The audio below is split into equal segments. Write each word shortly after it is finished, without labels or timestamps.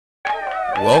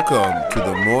Welcome to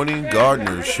the Morning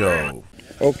Gardener Show.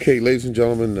 Okay, ladies and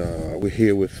gentlemen, we're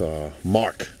here with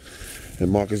Mark, and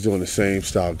Mark is doing the same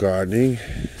style gardening.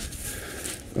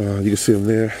 You can see him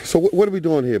there. So what are we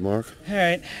doing here, Mark? All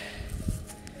right.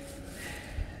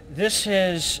 This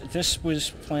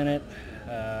was planted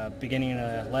beginning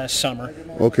last summer.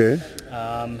 Okay.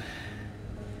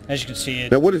 As you can see,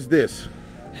 Now what is this?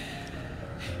 I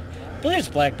believe it's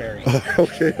blackberry.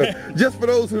 Okay, just for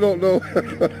those who don't know.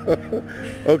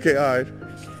 Okay, all right.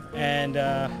 And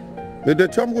Now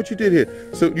tell me what you did here.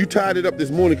 So you tied it up this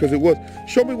morning because it was.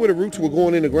 Show me where the roots were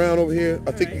going in the ground over here.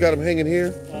 I think you got them hanging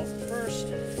here. well, first,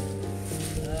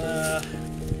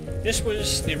 this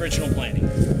was the original planting.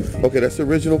 Okay, that's the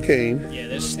original cane. Yeah,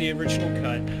 this is the original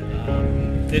cut.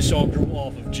 This all grew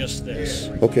off of just this.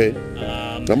 Okay.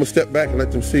 I'm gonna step back and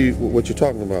let them see what you're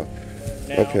talking about.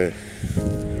 Now, Okay.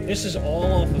 This is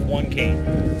all off of one cane.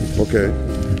 Okay.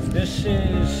 This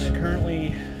is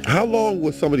currently. How long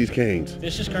was some of these canes?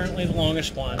 This is currently the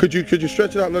longest one. Could you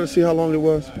stretch it out and let us see how long it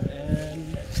was?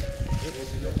 And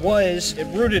it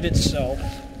rooted itself.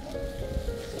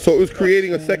 So it was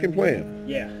creating a second plant.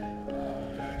 Yeah.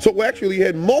 So actually you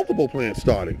had multiple plants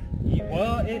starting.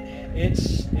 Well,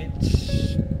 it's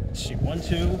let's see, 1,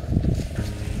 2,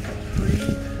 3,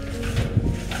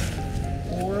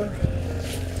 4,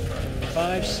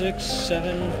 5, 6,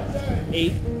 7,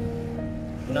 8,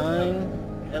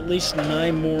 9, at least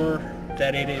 9 more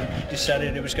that it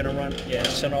decided it was going to run. Yeah,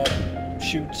 send off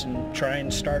shoots and try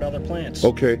and start other plants.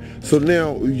 Okay. So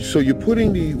now, you're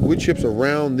putting the wood chips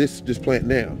around this plant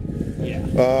now. Yeah.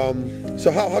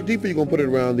 So how deep are you gonna put it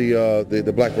around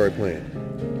the blackberry plant?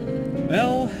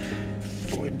 Well,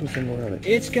 Go ahead and put some around it.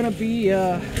 it's going to be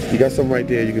You got some right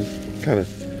there. You can kind of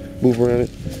move around it.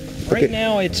 right Okay.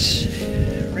 now it's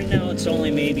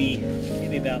only maybe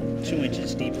about 2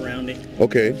 inches deep around it.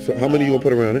 Okay. So how many you gonna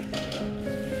put around it?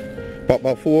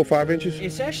 About 4 or 5 inches?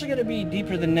 It's actually going to be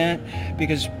deeper than that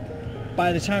because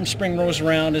by the time spring rolls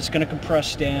around, it's going to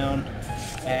compress down,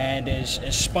 and as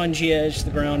spongy as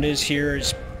the ground is here,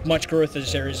 as much growth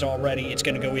as there is already, it's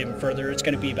going to go even further. It's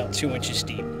going to be about 2 inches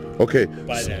deep. Okay.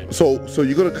 By then. So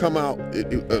you're gonna come out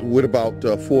with about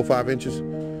 4 or 5 inches?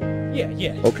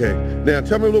 Yeah. Okay. Now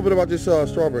tell me a little bit about this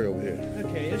strawberry over here.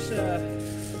 Okay, this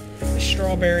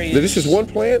strawberry. Now, this is one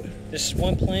plant? This is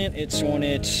one plant. It's on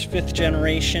its 5th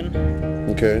generation.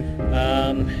 Okay.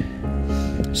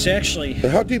 So actually, Now,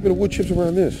 how deep are the wood chips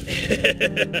around this?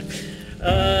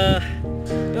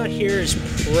 about here is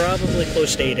probably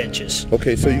close to 8 inches.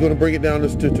 Okay, so you're going to bring it down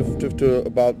to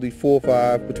about the 4 or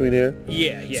 5 between there?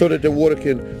 Yeah. So that the water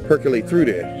can percolate through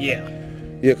there? Yeah.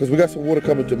 Yeah, because we got some water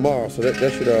coming tomorrow, so that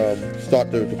should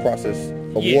start the process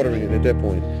of Yeah. watering it at that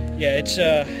point. Yeah, it's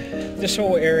this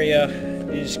whole area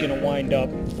is going to wind up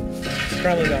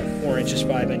probably about 4 inches,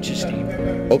 5 inches deep.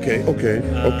 Okay.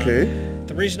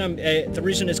 The reason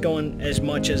it's going as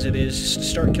much as it is to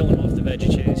start killing off the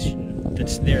vegetation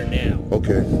that's there now.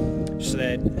 Okay. So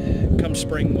that come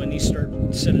spring, when these start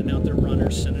sending out their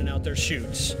runners, sending out their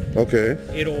shoots, Okay.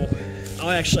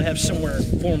 I'll actually have somewhere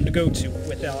for them to go to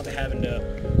without having to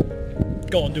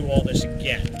go and do all this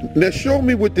again. Now show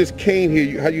me with this cane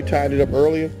here, how you tied it up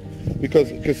earlier,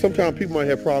 because sometimes people might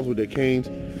have problems with their canes.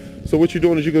 So what you're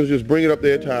doing is you're going to just bring it up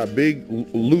there, tie a big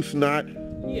loose knot.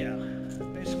 Yeah,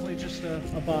 basically just a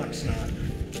box knot.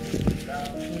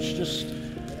 It's just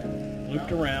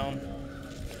looped around.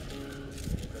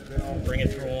 Bring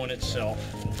it through on itself.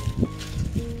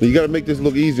 You got to make this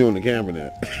look easy on the camera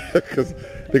now, because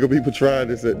there gonna be people trying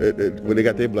this when they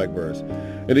got their blackbirds,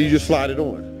 and then you just slide it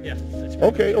on. Yeah. That's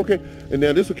pretty Okay. And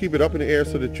now this will keep it up in the air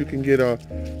so that you can get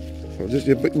just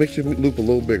it makes your loop a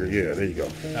little bigger. Yeah, there you go.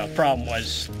 Problem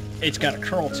was, it's got a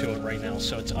curl to it right now,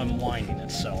 so it's unwinding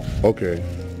itself. Okay.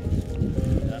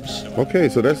 Okay,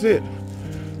 so that's it.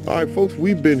 All right, folks,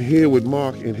 we've been here with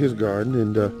Mark in his garden,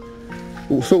 and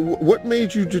so what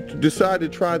made you decide to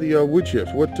try the wood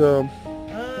chips? What?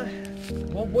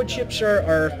 Well, wood chips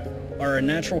are a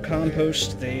natural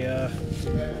compost.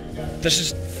 This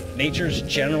is nature's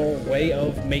general way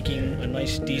of making a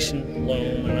nice, decent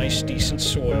loam, a nice, decent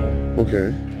soil.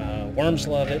 Okay. Worms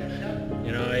love it.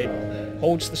 You know, it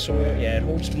holds the soil. Yeah, it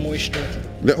holds moisture.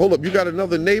 Now, hold up, you got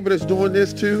another neighbor that's doing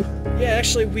this too? Yeah,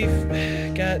 actually,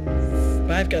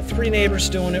 I've got 3 neighbors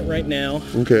doing it right now.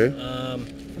 Okay.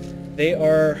 They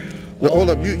are. Now, hold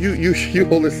up, you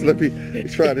hold this. Let me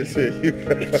try this here.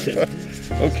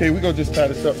 Okay, we're gonna just tie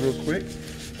this up real quick,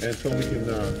 and so we can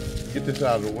get this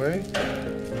out of the way.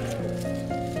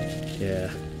 Yeah.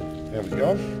 There we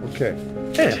go. Okay.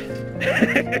 Yeah.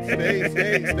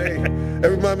 Stay. That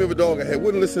reminds me of a dog I had.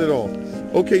 Wouldn't listen at all.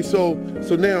 Okay, so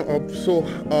now,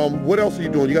 what else are you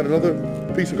doing? You got another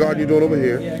piece of garden you're doing over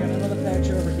here. Yeah, I got another patch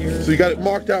over here. So you got it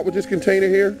marked out with this container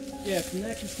here? Yeah, from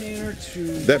that container to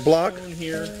that block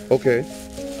here. Okay.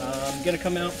 I'm gonna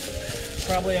come out,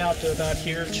 probably out to about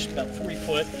here, just about 3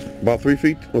 foot. About 3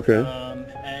 feet. Okay.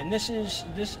 And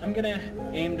this. I'm gonna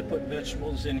aim to put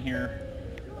vegetables in here.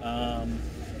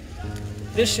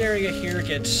 This area here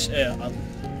gets a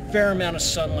fair amount of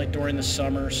sunlight during the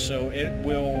summer, so it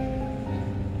will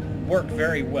work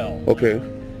very well. Okay.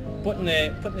 Putting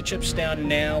the chips down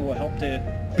now will help to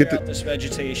clear out this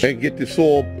vegetation and get the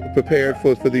soil prepared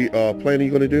for the planting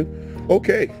you're going to do.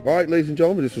 Okay. All right, ladies and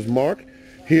gentlemen, this was Mark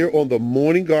here on the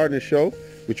Morning Gardener Show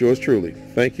with yours truly.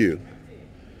 Thank you.